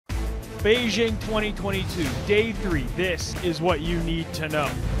Beijing 2022, Day 3. This is what you need to know.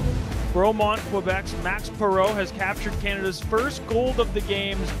 Bromont, Quebec's Max Parrot has captured Canada's first gold of the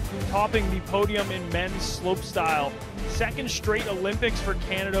Games, topping the podium in men's slopestyle. Second straight Olympics for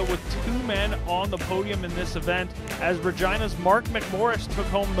Canada with 2 men on the podium in this event, as Regina's Mark McMorris took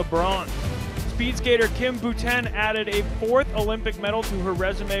home the bronze. Speed skater Kim Boutin added a 4th Olympic medal to her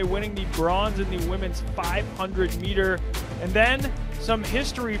resume, winning the bronze in the women's 500 meter. And then some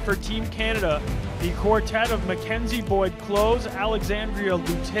history for Team Canada. The quartet of Mackenzie Boyd-Close, Alexandria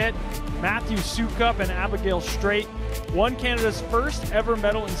Lutet, Matthew Sukup, and Abigail Strait won Canada's first ever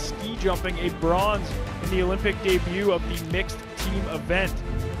medal in ski jumping, a bronze in the Olympic debut of the mixed team event.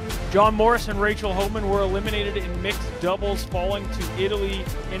 John Morris and Rachel Homan were eliminated in mixed doubles, falling to Italy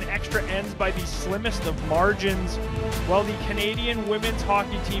in extra ends by the slimmest of margins, while the Canadian women's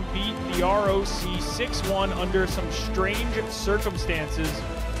hockey team beat the ROC 6-1 under some strange circumstances.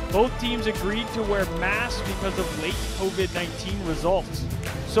 Both teams agreed to wear masks because of late COVID-19 results.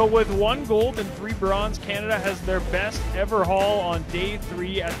 So with 1 gold and 3 bronze, Canada has their best ever haul on Day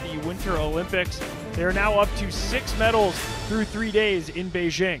 3 at the Winter Olympics. They are now up to 6 medals through 3 days in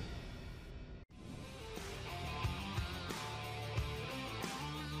Beijing.